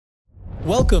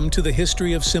Welcome to the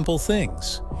History of Simple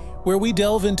Things, where we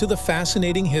delve into the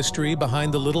fascinating history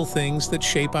behind the little things that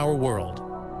shape our world.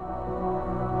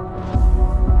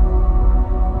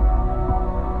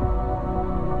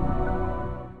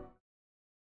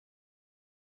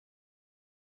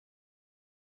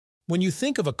 When you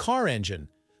think of a car engine,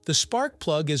 the spark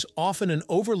plug is often an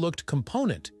overlooked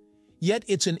component, yet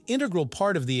it's an integral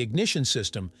part of the ignition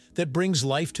system that brings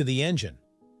life to the engine.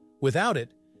 Without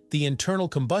it, the internal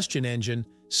combustion engine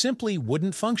simply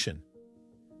wouldn't function.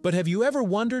 But have you ever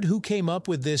wondered who came up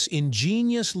with this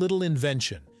ingenious little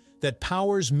invention that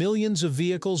powers millions of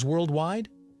vehicles worldwide?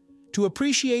 To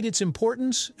appreciate its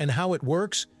importance and how it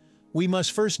works, we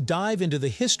must first dive into the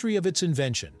history of its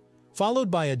invention,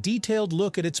 followed by a detailed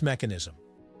look at its mechanism.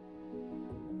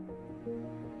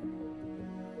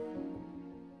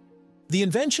 The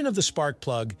invention of the spark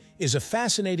plug is a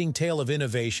fascinating tale of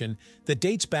innovation that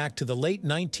dates back to the late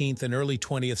 19th and early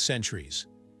 20th centuries.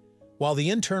 While the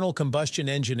internal combustion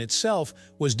engine itself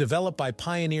was developed by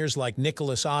pioneers like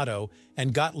Nikola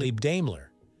and Gottlieb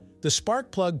Daimler, the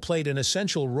spark plug played an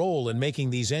essential role in making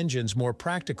these engines more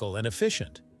practical and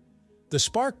efficient. The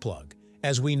spark plug,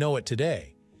 as we know it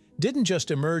today, didn't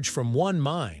just emerge from one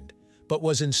mind, but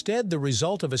was instead the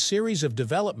result of a series of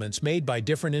developments made by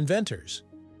different inventors.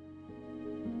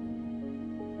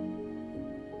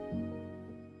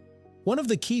 One of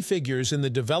the key figures in the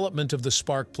development of the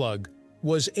spark plug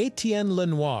was Étienne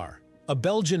Lenoir, a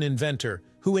Belgian inventor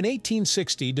who in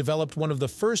 1860 developed one of the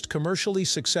first commercially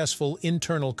successful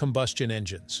internal combustion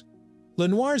engines.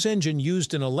 Lenoir's engine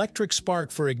used an electric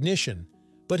spark for ignition,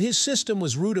 but his system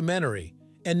was rudimentary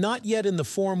and not yet in the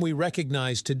form we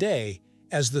recognize today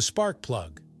as the spark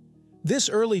plug. This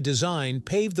early design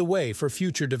paved the way for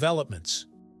future developments.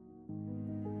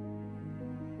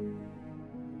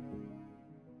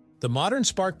 The modern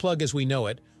spark plug as we know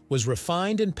it was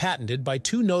refined and patented by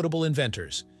two notable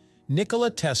inventors,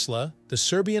 Nikola Tesla, the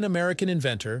Serbian-American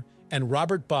inventor, and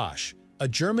Robert Bosch, a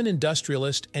German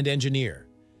industrialist and engineer.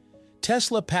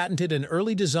 Tesla patented an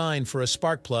early design for a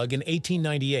spark plug in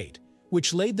 1898,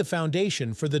 which laid the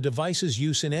foundation for the device's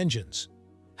use in engines.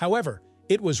 However,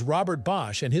 it was Robert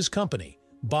Bosch and his company,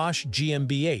 Bosch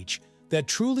GmbH, that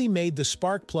truly made the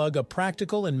spark plug a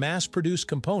practical and mass-produced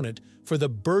component for the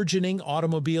burgeoning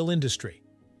automobile industry.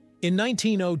 In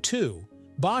 1902,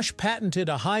 Bosch patented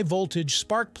a high-voltage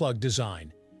spark plug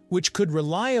design, which could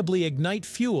reliably ignite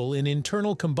fuel in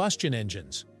internal combustion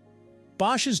engines.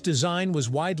 Bosch's design was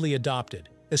widely adopted,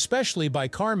 especially by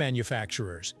car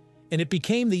manufacturers, and it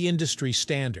became the industry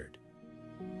standard.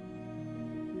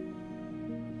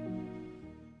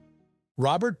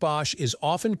 Robert Bosch is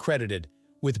often credited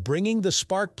with bringing the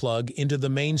spark plug into the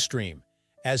mainstream,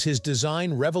 as his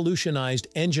design revolutionized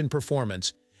engine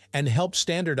performance and helped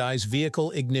standardize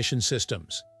vehicle ignition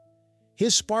systems.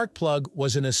 His spark plug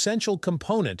was an essential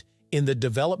component in the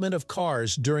development of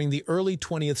cars during the early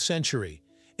 20th century,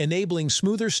 enabling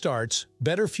smoother starts,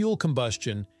 better fuel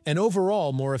combustion, and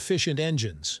overall more efficient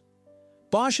engines.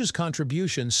 Bosch's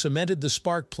contributions cemented the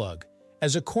spark plug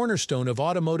as a cornerstone of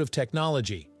automotive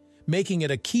technology, making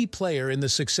it a key player in the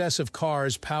success of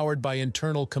cars powered by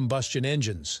internal combustion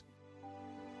engines.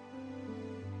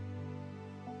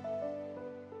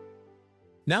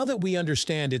 Now that we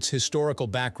understand its historical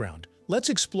background, let's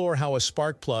explore how a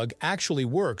spark plug actually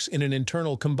works in an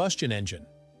internal combustion engine.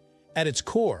 At its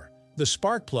core, the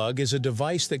spark plug is a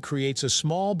device that creates a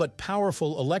small but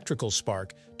powerful electrical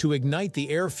spark to ignite the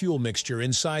air-fuel mixture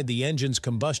inside the engine's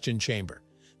combustion chamber.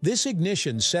 This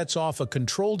ignition sets off a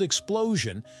controlled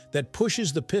explosion that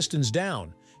pushes the pistons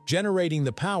down, generating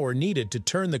the power needed to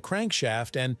turn the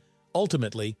crankshaft and,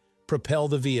 ultimately, propel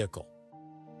the vehicle.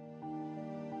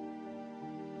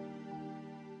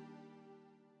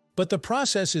 But the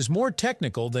process is more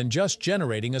technical than just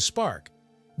generating a spark.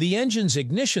 The engine's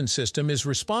ignition system is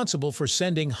responsible for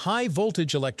sending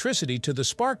high-voltage electricity to the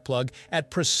spark plug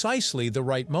at precisely the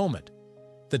right moment.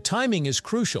 The timing is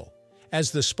crucial,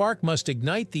 as the spark must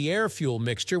ignite the air-fuel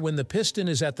mixture when the piston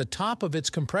is at the top of its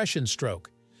compression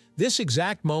stroke. This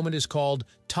exact moment is called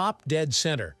top dead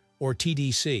center, or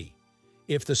TDC.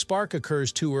 If the spark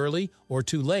occurs too early or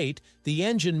too late, the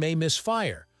engine may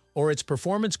misfire, or its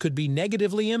performance could be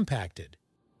negatively impacted.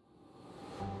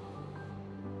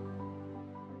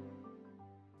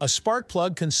 A spark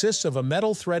plug consists of a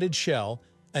metal-threaded shell,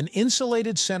 an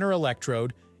insulated center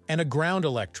electrode, and a ground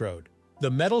electrode.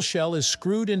 The metal shell is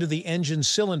screwed into the engine's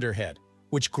cylinder head,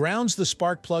 which grounds the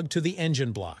spark plug to the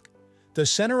engine block. The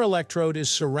center electrode is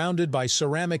surrounded by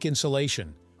ceramic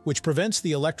insulation, which prevents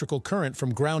the electrical current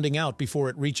from grounding out before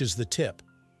it reaches the tip.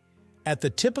 At the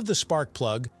tip of the spark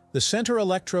plug, the center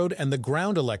electrode and the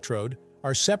ground electrode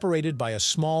are separated by a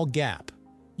small gap,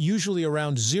 usually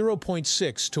around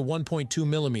 0.6 to 1.2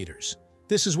 millimeters.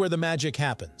 This is where the magic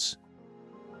happens.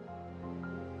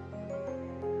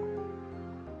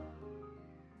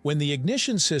 When the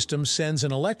ignition system sends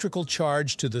an electrical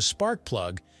charge to the spark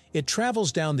plug, it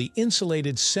travels down the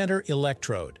insulated center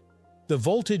electrode. The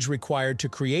voltage required to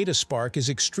create a spark is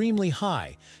extremely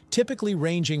high, typically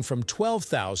ranging from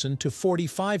 12,000 to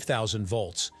 45,000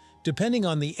 volts, depending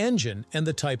on the engine and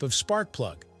the type of spark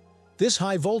plug. This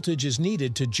high voltage is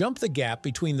needed to jump the gap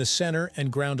between the center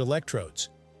and ground electrodes.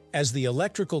 As the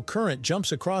electrical current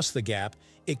jumps across the gap,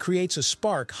 it creates a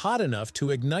spark hot enough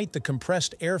to ignite the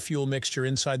compressed air-fuel mixture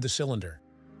inside the cylinder.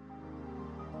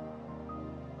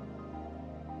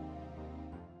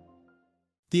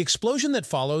 The explosion that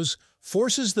follows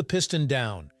forces the piston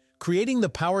down, creating the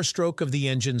power stroke of the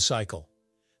engine cycle.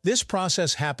 This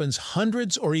process happens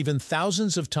hundreds or even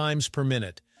thousands of times per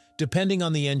minute, depending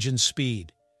on the engine's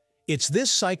speed. It's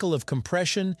this cycle of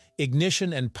compression,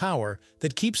 ignition, and power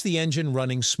that keeps the engine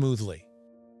running smoothly.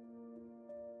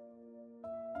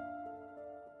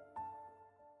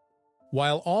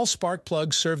 While all spark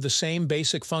plugs serve the same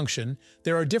basic function,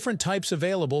 there are different types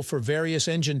available for various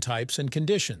engine types and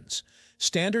conditions.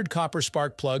 Standard copper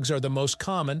spark plugs are the most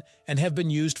common and have been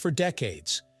used for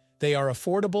decades. They are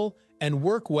affordable and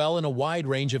work well in a wide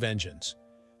range of engines.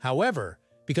 However,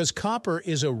 because copper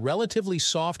is a relatively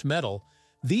soft metal,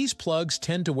 these plugs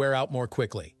tend to wear out more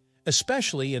quickly,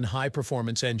 especially in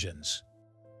high-performance engines.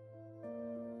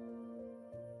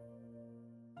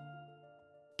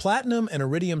 Platinum and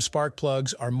iridium spark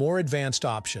plugs are more advanced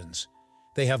options.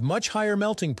 They have much higher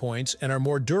melting points and are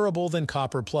more durable than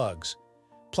copper plugs.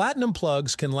 Platinum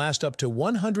plugs can last up to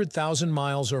 100,000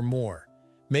 miles or more,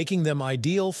 making them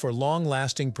ideal for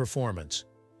long-lasting performance.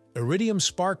 Iridium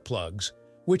spark plugs,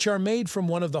 which are made from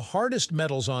one of the hardest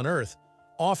metals on Earth,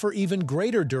 offer even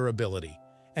greater durability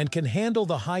and can handle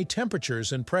the high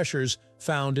temperatures and pressures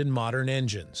found in modern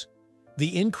engines.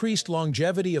 The increased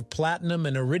longevity of platinum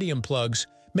and iridium plugs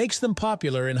makes them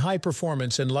popular in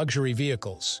high-performance and luxury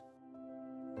vehicles.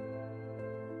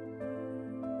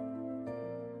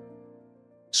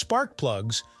 Spark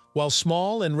plugs, while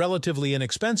small and relatively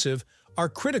inexpensive, are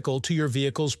critical to your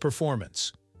vehicle's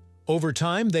performance. Over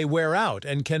time, they wear out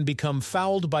and can become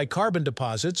fouled by carbon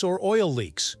deposits or oil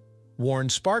leaks. Worn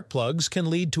spark plugs can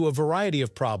lead to a variety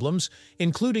of problems,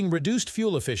 including reduced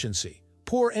fuel efficiency,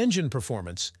 poor engine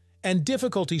performance, and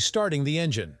difficulty starting the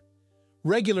engine.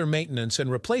 Regular maintenance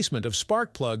and replacement of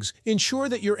spark plugs ensure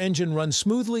that your engine runs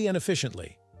smoothly and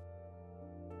efficiently.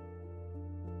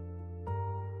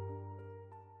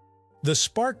 The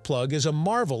spark plug is a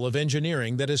marvel of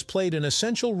engineering that has played an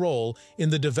essential role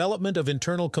in the development of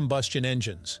internal combustion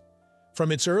engines.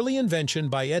 From its early invention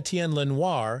by Étienne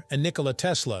Lenoir and Nikola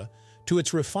Tesla to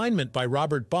its refinement by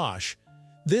Robert Bosch,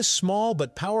 this small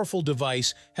but powerful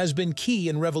device has been key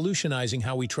in revolutionizing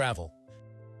how we travel.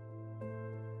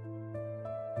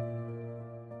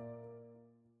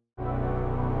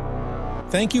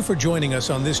 Thank you for joining us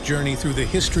on this journey through the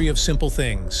history of simple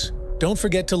things. Don't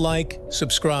forget to like,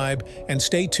 subscribe, and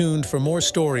stay tuned for more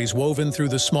stories woven through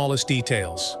the smallest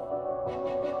details.